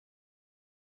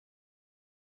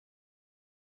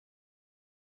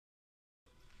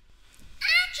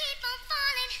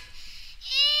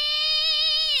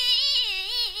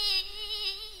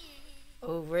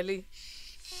Really?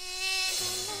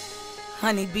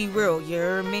 Hunnie Bee Real, you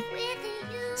heard me?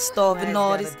 Starving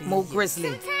artist, Mo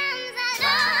Grizzly.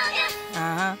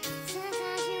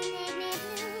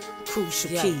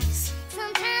 Crucial keys.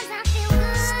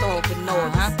 Starving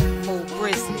artist, Mo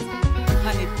Grizzly.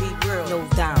 Hunnie Bee Real, no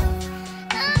down.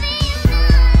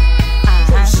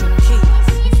 Crucial keys.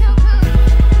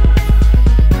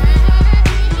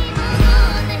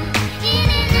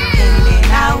 In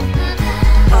and out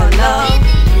of love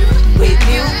with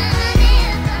you.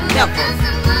 Never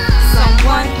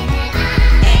someone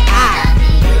and I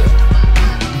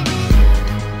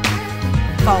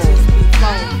fold.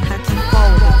 I keep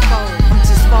folding. I'm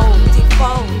just folding.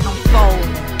 I'm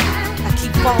folding. I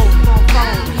keep folding.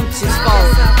 I'm just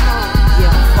folding. Yeah,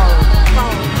 I'm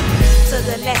folding. To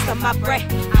the last of my breath,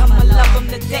 I'ma love them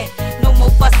to death. No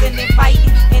more fussing and fighting,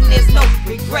 and there's no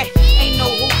regret. Ain't no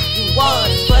who you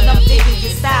was, but I'm digging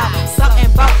your style. Something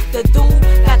about the dude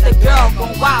got the girl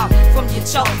gon' wild. From your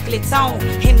chocolate tone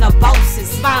and the boss's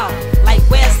smile. Like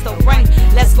where's the ring?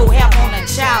 Let's go have on a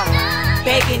child.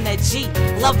 Begging the G,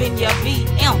 loving your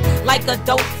BM. Like a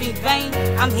dope fiend vein,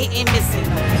 I'm hitting missing.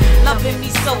 Loving me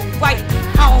so right,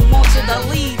 I don't want you to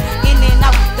leave. In and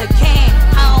out the can,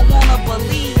 I don't wanna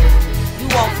believe you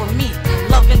all for me.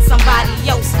 Loving somebody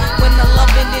else, when the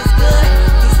loving is good,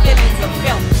 these feelings are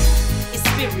felt.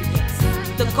 Experience,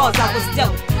 the cause I was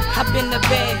dealt. I've been a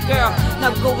bad girl,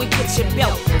 now go and get your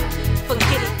belt.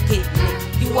 Forget it,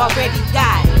 you already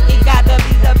died. It gotta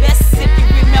be the best if you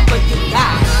remember you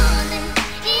died.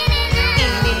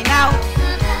 In and out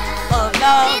of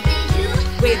love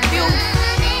with you.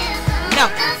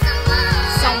 Never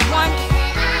someone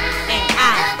and I,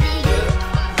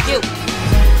 you.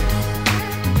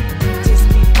 Just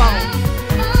be fold,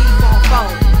 keep on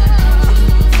fold,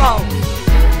 fold,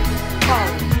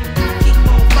 keep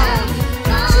on fold.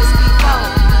 Just be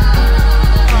fold.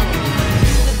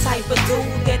 You the type of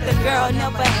dude that the girl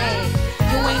never had.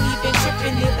 You ain't even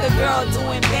tripping if the girl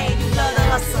doing bad. You love the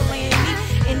hustling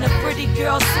in the pretty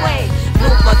girl swag.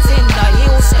 No bartender,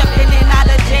 heel stepping in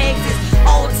out of Jags. It's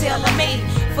all tailor-made,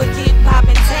 forget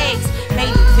popping tags.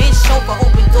 Main event show for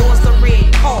open doors, the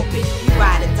red carpet. We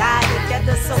ride or die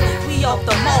together, so we off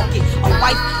the market. A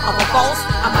wife of a boss,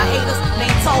 I'm a hater's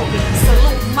main target.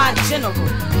 Salute my general,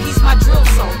 he's my drill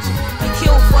soldier. We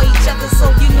kill for each other, so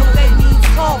you know that means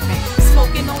coughing.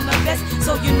 Smoking on the vest,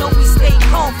 so you know we stay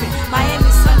coughing.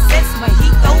 Miami sunsets,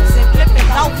 mojitos and flipping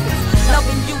dolphins.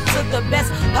 Loving you to the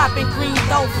best, popping green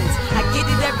dolphins. I get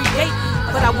it every day,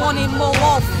 but I want it more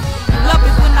often. Love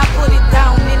it when I put it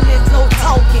down and there's no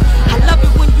talking. I love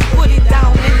it when you put it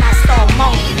down and I start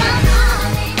moaning.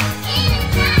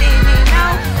 In and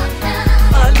out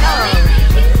of love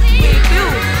with you.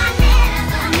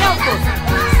 Never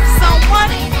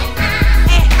someone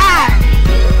and I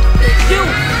with you.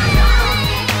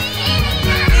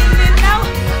 In and out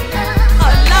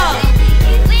of love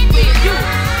with you.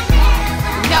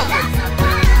 Never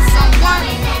someone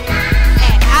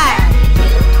and I.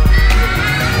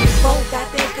 Both got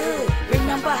that good.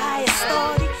 Remember how it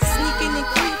started? Sneaking and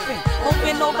creeping,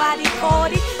 hoping nobody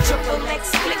caught it. Triple X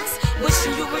flicks,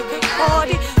 wishing you were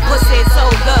recorded. Pussy so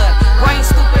good, brain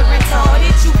stupid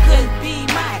retarded. You couldn't be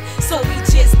mine, so we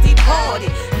just departed.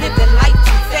 Living life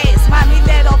too fast, mommy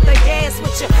let off the gas.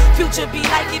 What your future be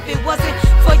like if it wasn't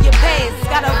for your past?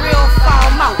 Got a real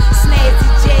foul mouth, snazzy,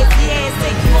 jazzy ass.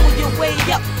 Take you on your way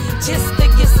up, just to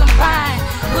get some pine.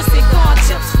 Pussy corn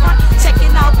chips front, checking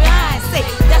out behind. Say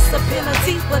that's a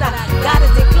penalty, but I gotta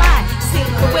decline. See,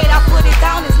 the way I put it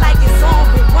down is like it's on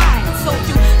rewind. So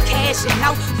you cashing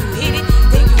out, you hit it,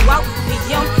 then you out. Be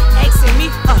young, asking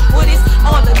me what it's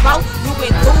all about. You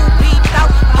been dude beat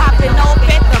out, popping off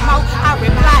at the mouth. I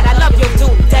replied, I love your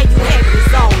dude, that you have it,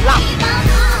 it's all out.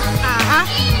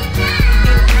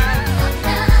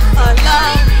 A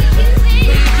love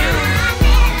with you,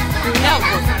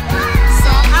 never.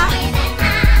 So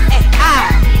and I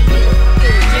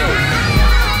with you.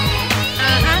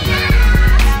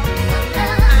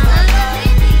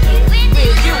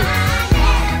 With you,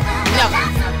 never.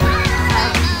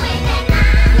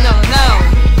 No,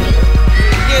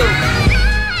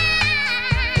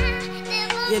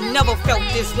 you never felt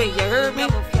this way, you heard me?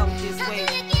 Never felt this way.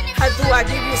 How do I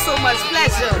give you so much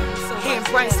pleasure and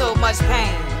bring so much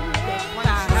pain?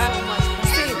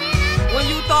 See, when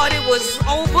you thought it was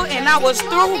over and I was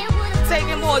through,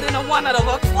 taking more than a one out of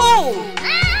a fool,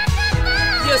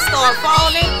 you start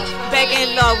falling back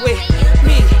in love with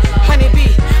me, Hunnie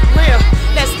Bee Real.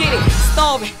 Let's get it,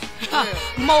 starving,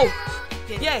 Mo,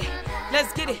 yeah,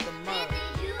 let's get it.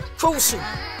 Crucial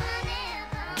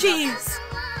keys,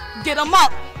 get them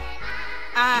up,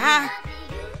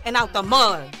 and out the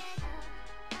mud.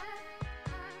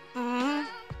 Mm-hmm.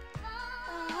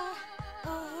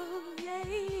 Oh, yeah.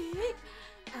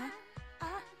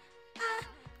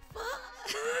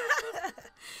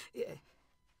 Yeah.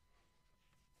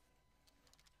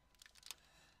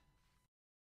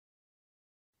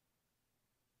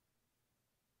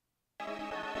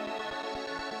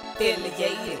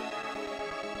 Affiliated,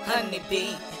 Hunnie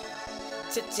Bee,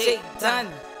 J done.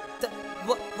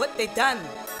 What they done?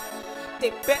 They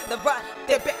better run.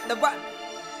 They better run.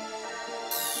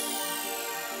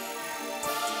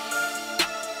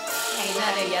 Ain't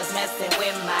none of y'all messing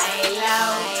with my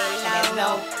low. There's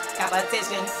no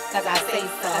competition, cause I say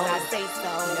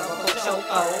so. Lyrical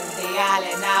choco, the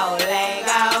island out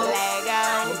Lego.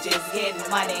 You just getting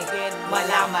money, well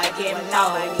I'ma get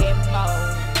more.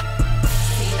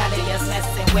 See none of y'all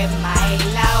messing with my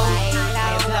low.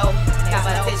 There's no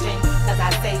competition, cause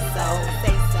I say so.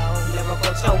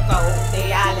 Lyrical choco, the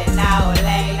island out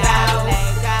Lego.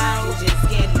 You just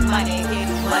getting money,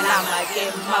 well I'ma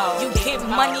get more. You get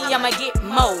money, I'ma get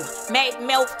more. Mad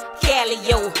milk,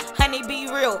 Calio, Hunnie Bee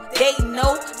Real, they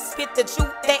know. Spit the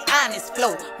truth, they honest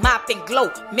flow. Mop and glow,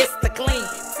 Mr. Clean,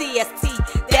 CST,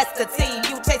 that's the team.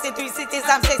 You chasing 360s,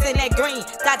 I'm chasing that green.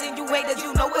 Dodging you haters,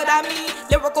 you know what I mean.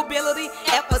 Lyrical ability,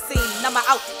 ever seen. I'm an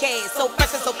outcast, so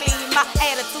fresh and so clean. My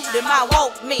attitude and my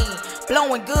walk mean.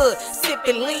 Blowing good,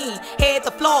 sipping lean. Head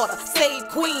to Florida, save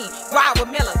queen. Ride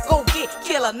with Miller, go get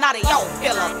killer, not a young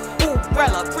filler.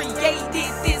 Umbrella,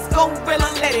 created this gorilla,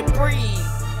 let it breathe.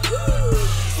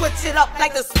 Switch it up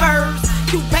like the Spurs.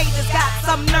 You haters got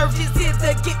some nerve, just here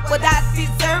to get what I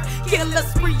deserve. Killer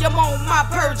spree, I'm on my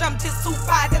purge. I'm just too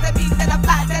fire to the beat that I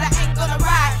fly, that I ain't gonna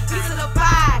ride. Piece of the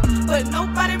vibe, but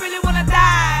nobody really wanna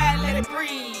die. Let it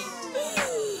breathe.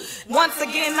 Once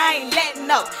again, I ain't letting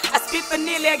up. I spit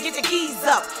vanilla, get your keys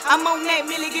up. I'm on that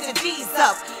milli, get your G's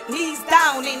up. Knees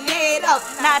down and head up.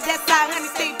 Now that's how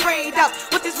Hunnie stay prayed up.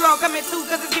 What this world coming to,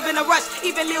 cause it's giving a rush.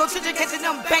 Even little children catching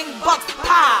them bang bucks.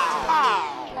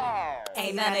 Pow!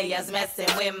 Ain't none of y'all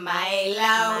messing with my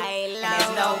low.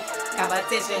 There's no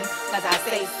competition, cause I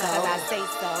say so.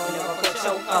 Lyrical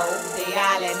choco, the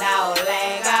island out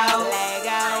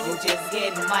Lego. You just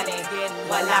getting money,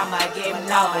 well I'ma get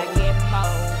more.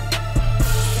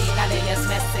 None of y'all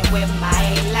messing with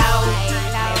my low.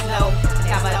 There's no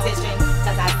competition,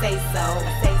 cause I say so.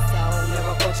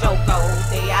 Lyrical choco,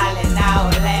 the island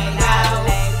out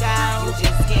Lego. You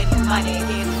just getting money,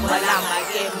 well I'ma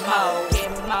get more.